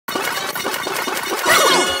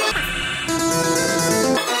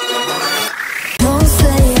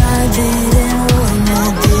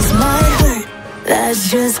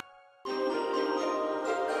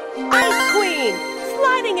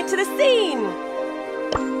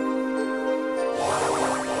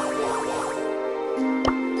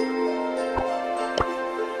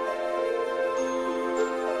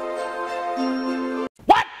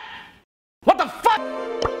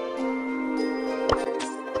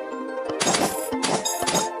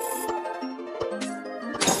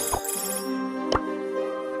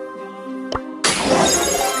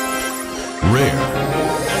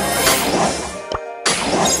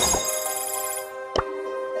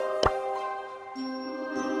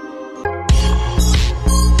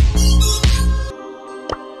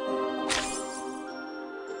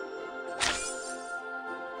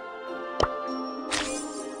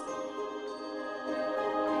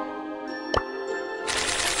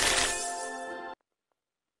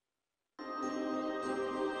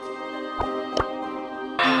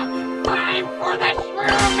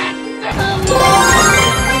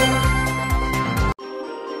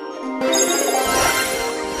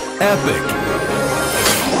Epic.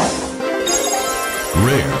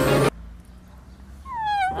 Rare.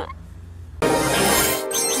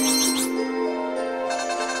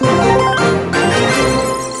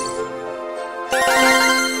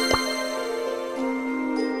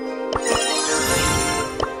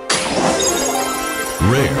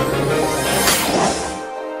 Rare.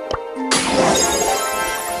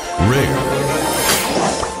 Rare.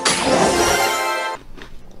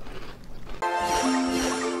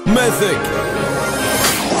 Mythic.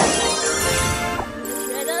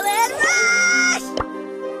 Adrenaline rush!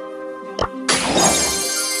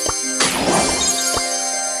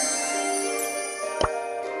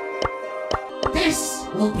 This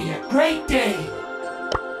will be a great day.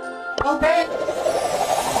 Obey.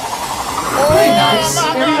 Play nice,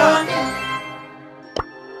 everyone.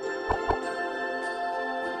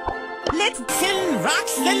 Let's kill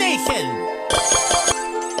rocks the nation.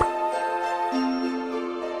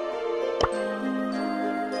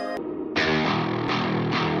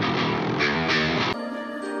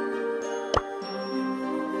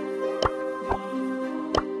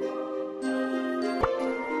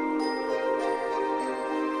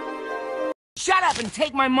 Shut up and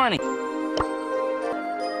take my money.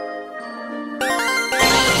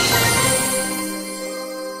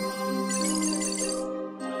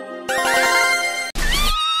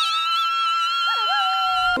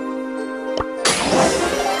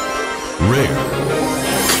 Rare.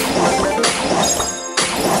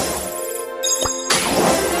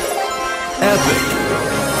 Epic.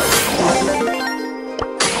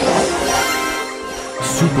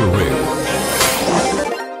 Super rare.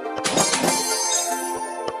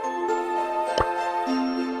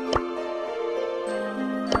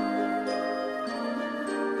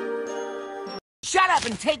 Shut up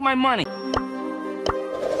and take my money.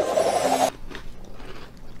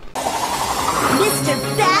 Mr.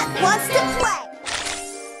 Bat wants to play!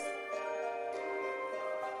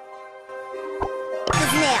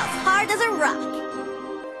 His nails hard as a rock.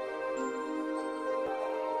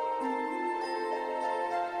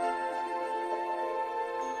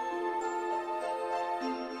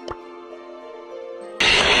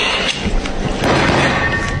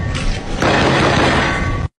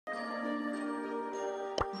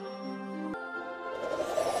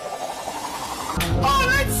 Oh,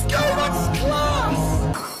 let's go! That's class!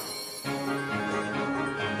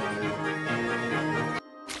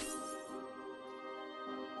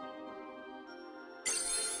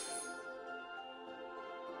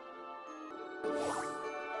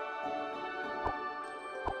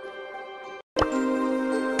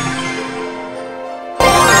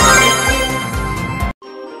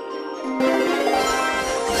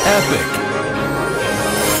 Epic.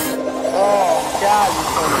 Oh, God, you're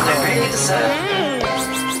so dead. Ready to serve.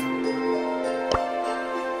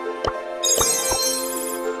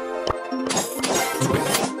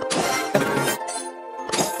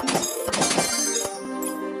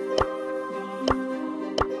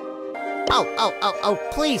 Oh,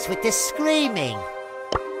 please, with this screaming.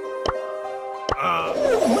 Oh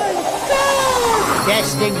my God!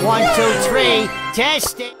 Testing 1, 2, 3.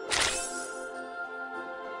 Testing.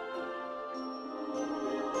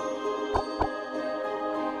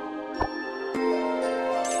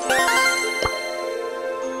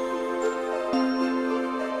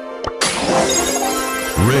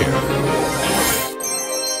 Rare.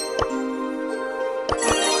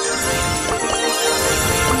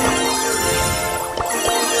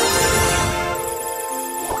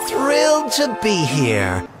 Thrilled to be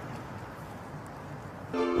here.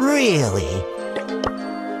 Really?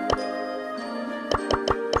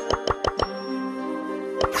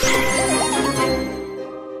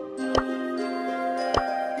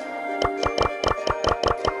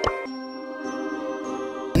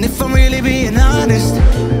 And if I'm really being honest,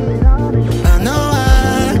 I know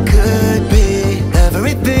I could be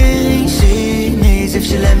everything she needs if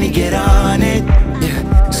she let me get on it.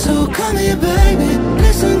 Yeah. So come here, baby,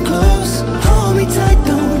 listen close, hold me tight,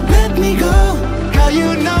 don't let me go. Girl,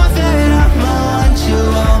 you know that I'ma want you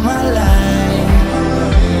all my life,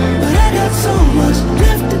 but I got so much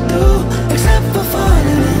left to do, except for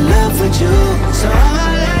falling in love with you. So I'ma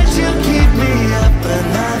let you keep me up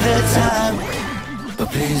another time, but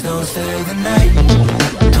please don't stay the night.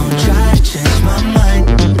 Don't try to change my mind,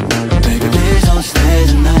 baby, please don't stay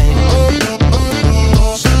the night.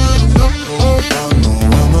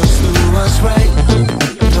 I must do what's right.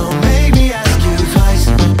 Don't make me ask you twice.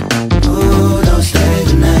 Oh, don't stay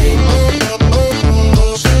the night.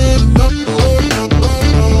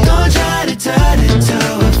 Don't try to turn it to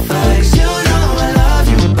a fight, 'cause you know I love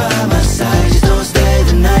you by my side. Just don't stay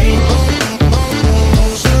the night.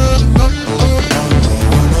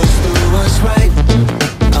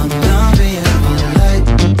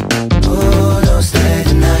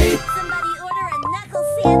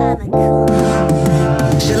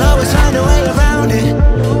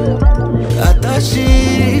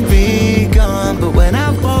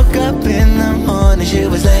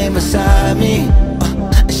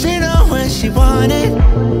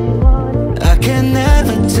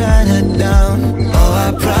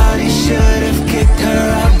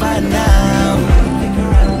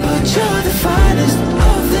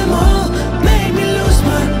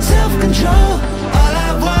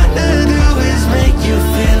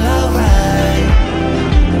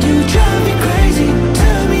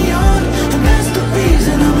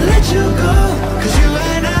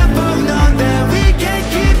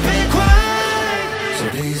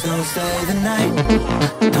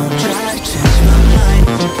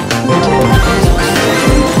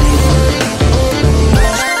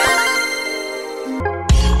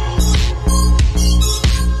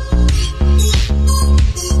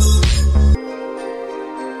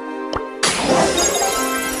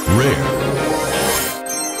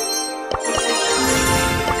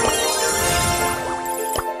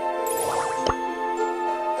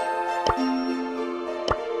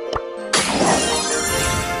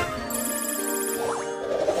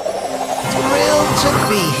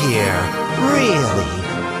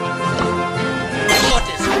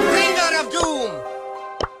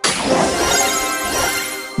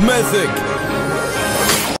 Mythic.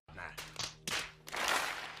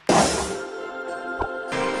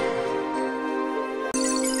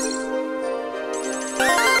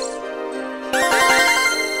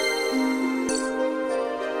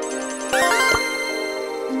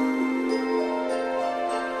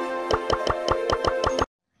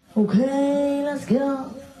 Okay, let's go.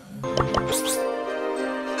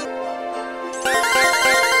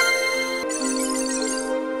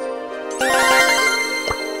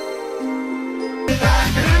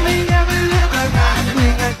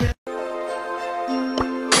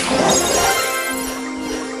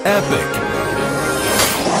 Epic.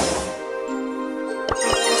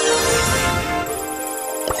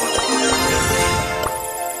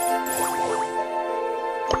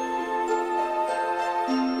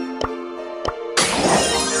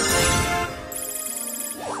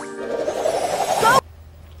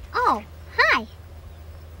 Oh, hi.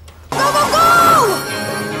 Go, go, go!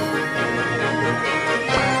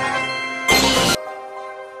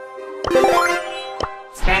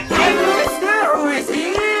 Spectacular Snow is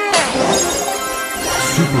here!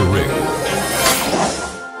 Super rare.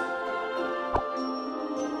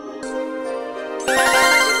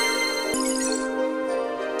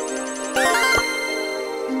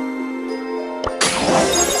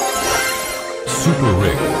 Super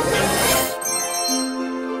rare.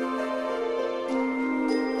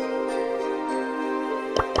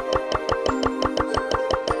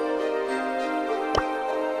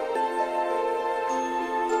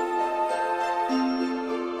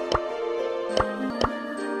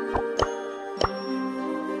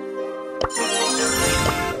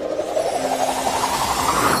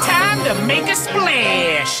 Time to make a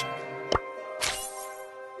splash!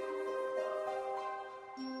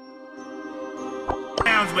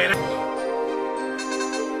 Sounds better.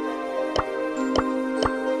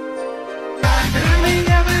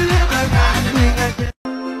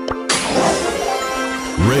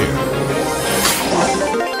 Rare.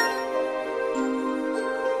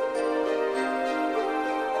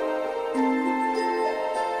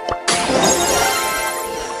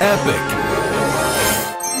 Epic.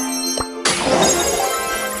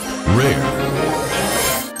 Rare.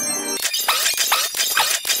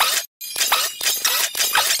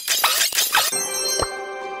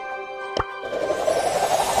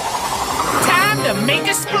 Time to make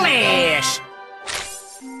a splash!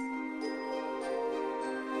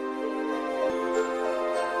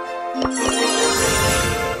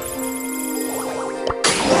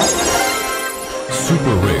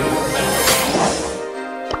 Super rare.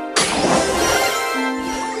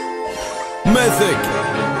 Mythic.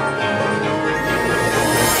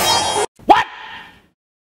 What?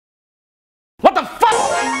 What the fuck?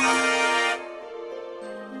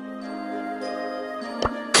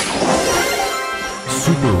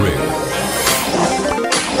 Super rare.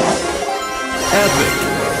 Epic.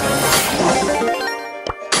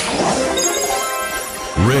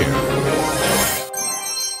 Rare.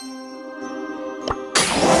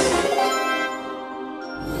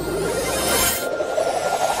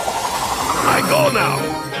 I go now.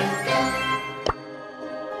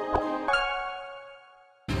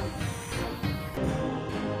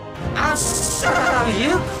 I'll serve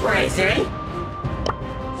you, crazy!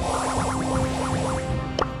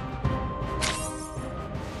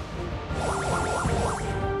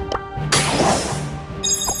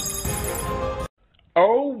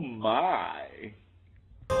 Oh my.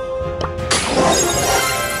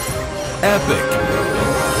 Epic.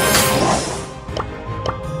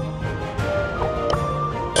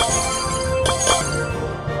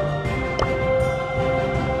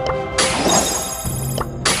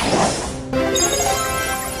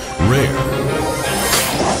 Rare.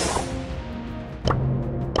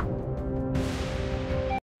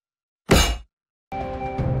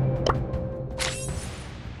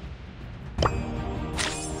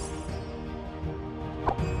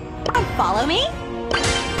 Follow me?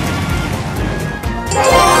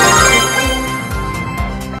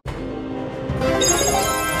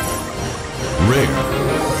 Rare.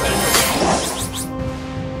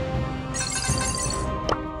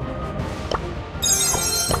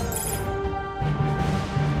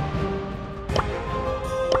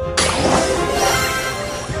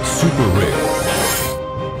 Super rare.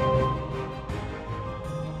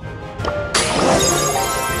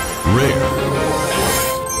 Rare.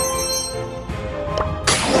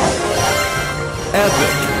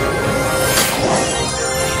 Epic.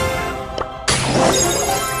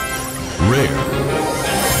 Rare.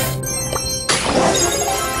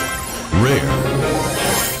 Rare.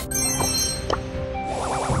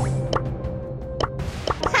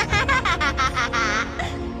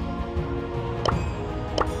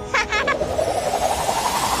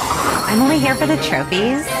 I'm only here for the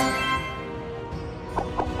trophies.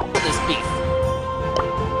 This beef.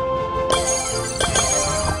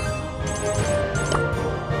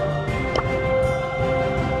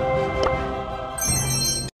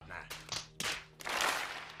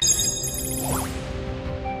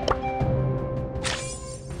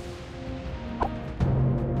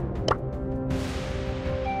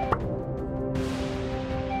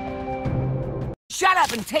 Shut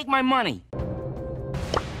up and take my money!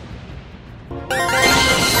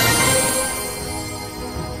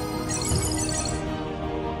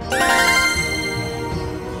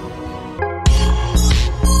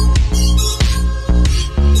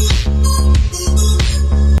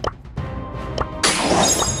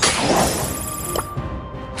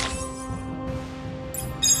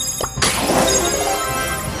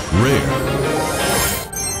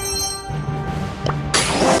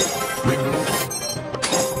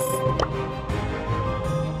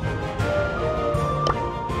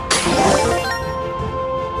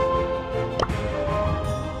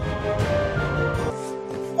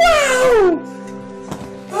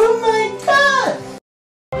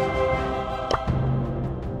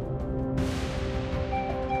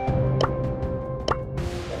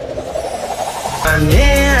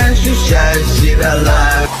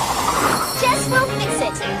 Jess will fix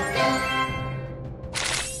it.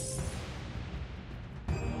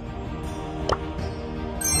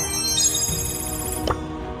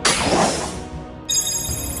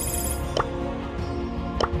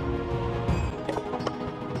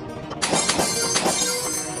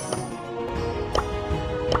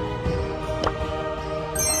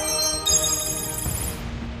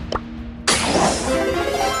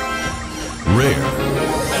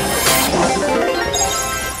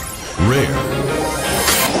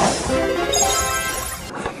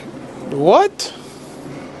 What?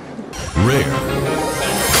 Rare.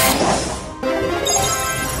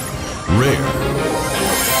 Rare.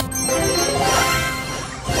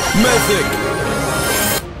 Mythic.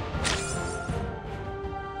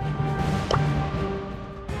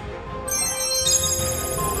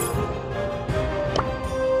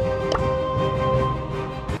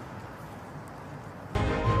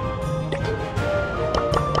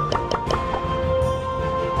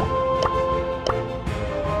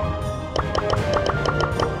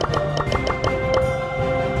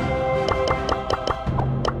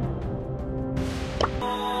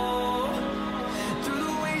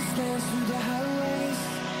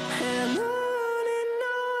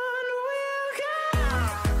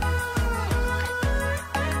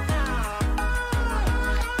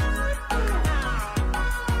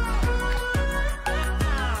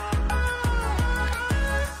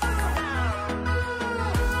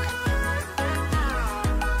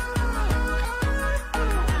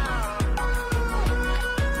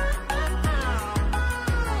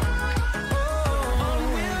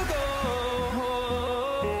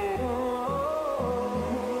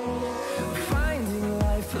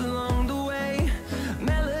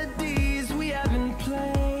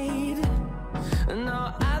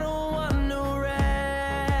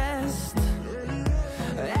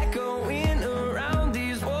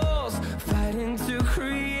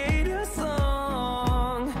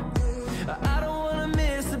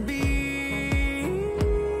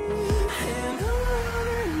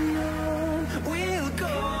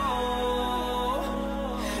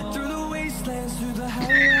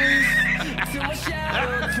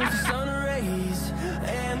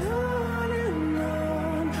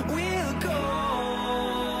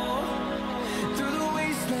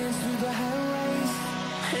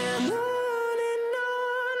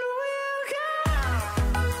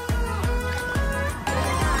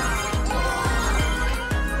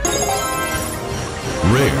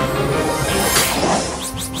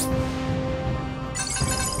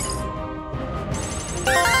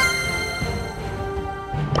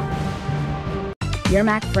 Your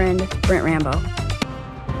Mac friend, Brent Rambo.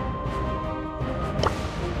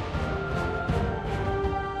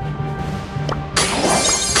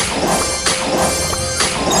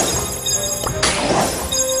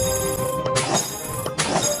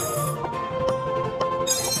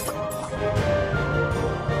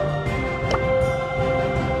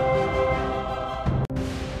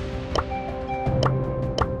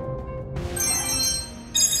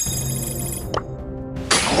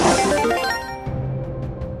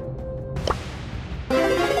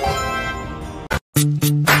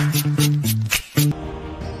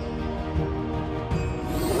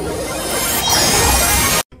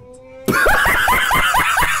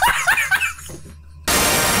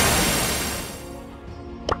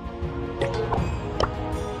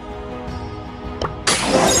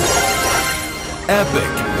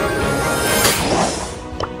 Epic.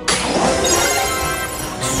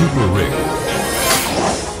 Super rare.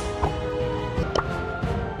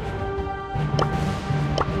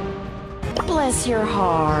 Bless your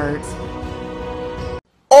heart.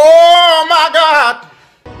 Oh my God!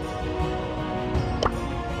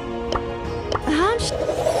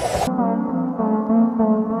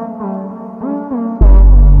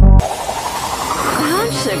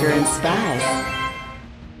 I'm sugar and spice.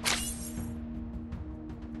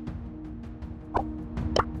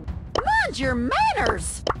 Mind your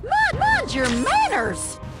manners! Mind your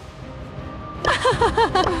manners!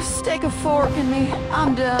 Stick a fork in me.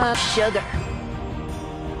 I'm done. Sugar.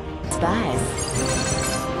 Spice.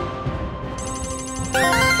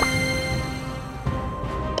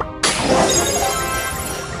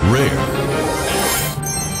 Rare.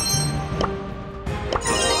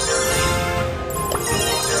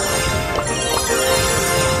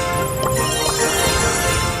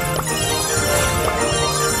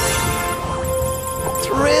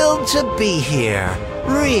 Thrilled to be here.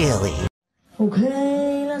 Really.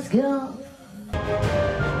 Okay, let's go.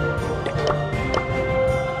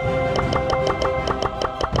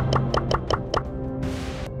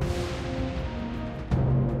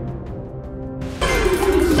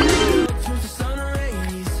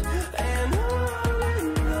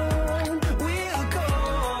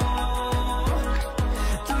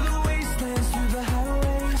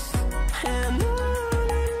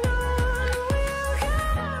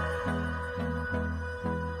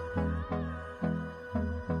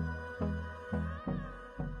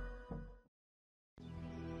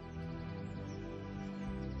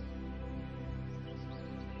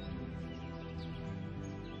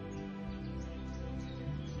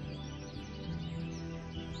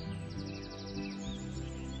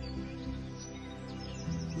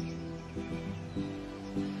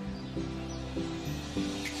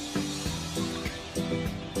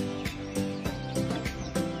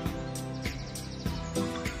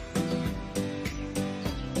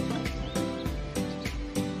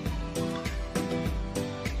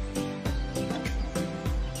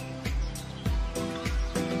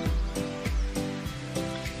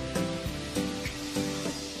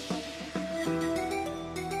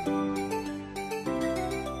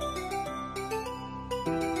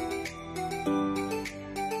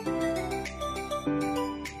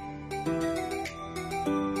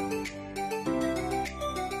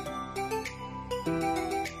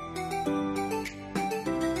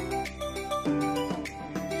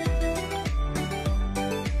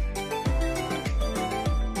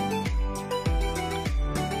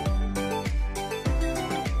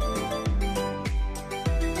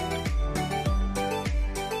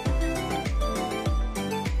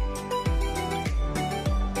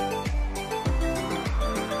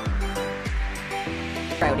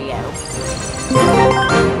 Rodeo.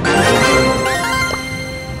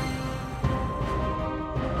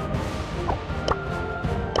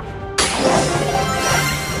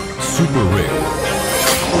 Super rare.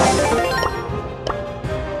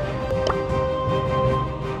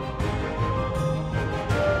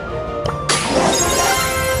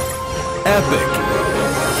 Epic.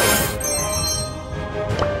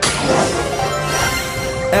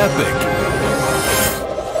 Epic.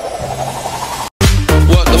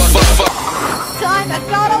 What the fuck? Time to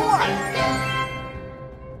go to work.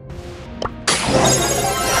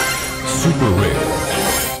 Super rare.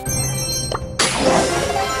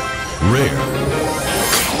 Rare.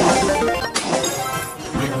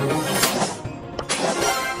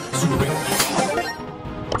 Super rare.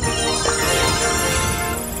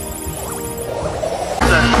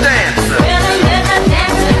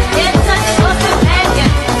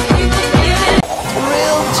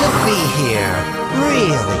 Thrilled to be here.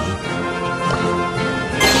 Really.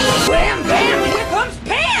 Bam, bam, here comes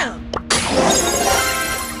Pam!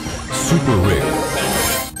 Super rare.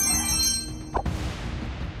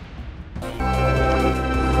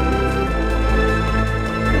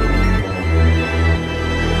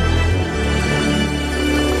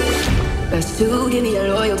 Best to give me your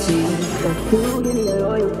loyalty. Best to give me your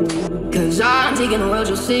loyalty. Cause I'm taking the world,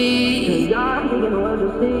 you'll see. Cause I'm taking the world,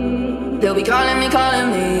 you'll see. They'll be calling me,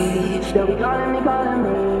 calling me. They'll be calling me, calling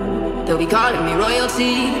me. They'll be calling me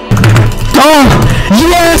royalty. Oh,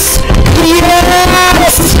 yes!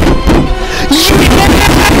 Yes!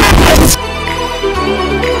 Yes!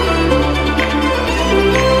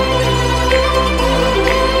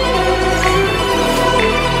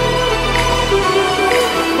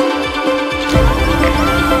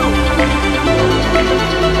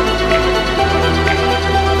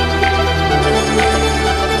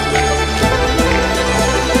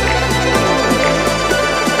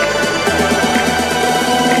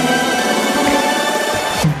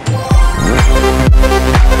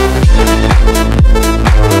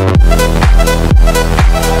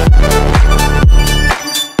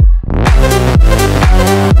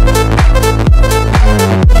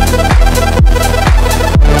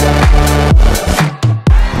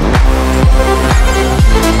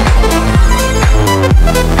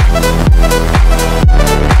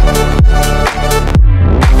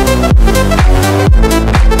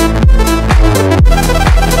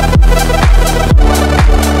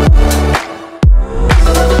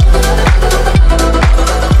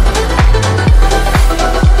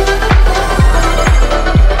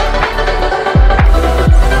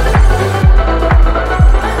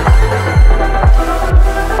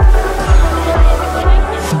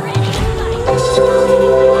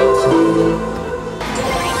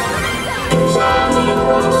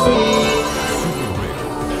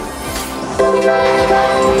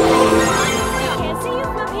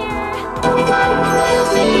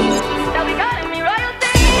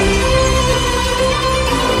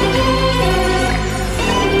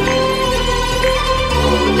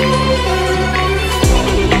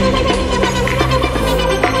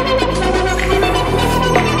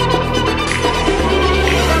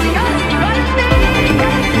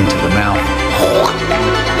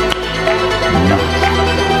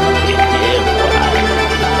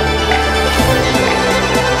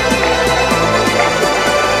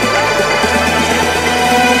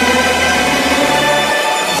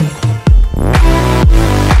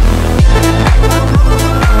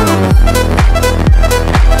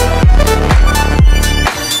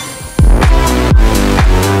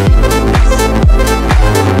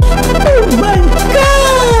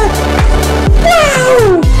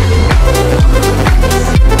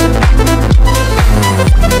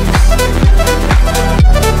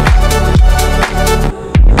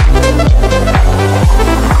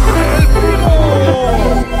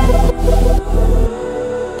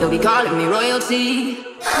 They'll be calling me royalty.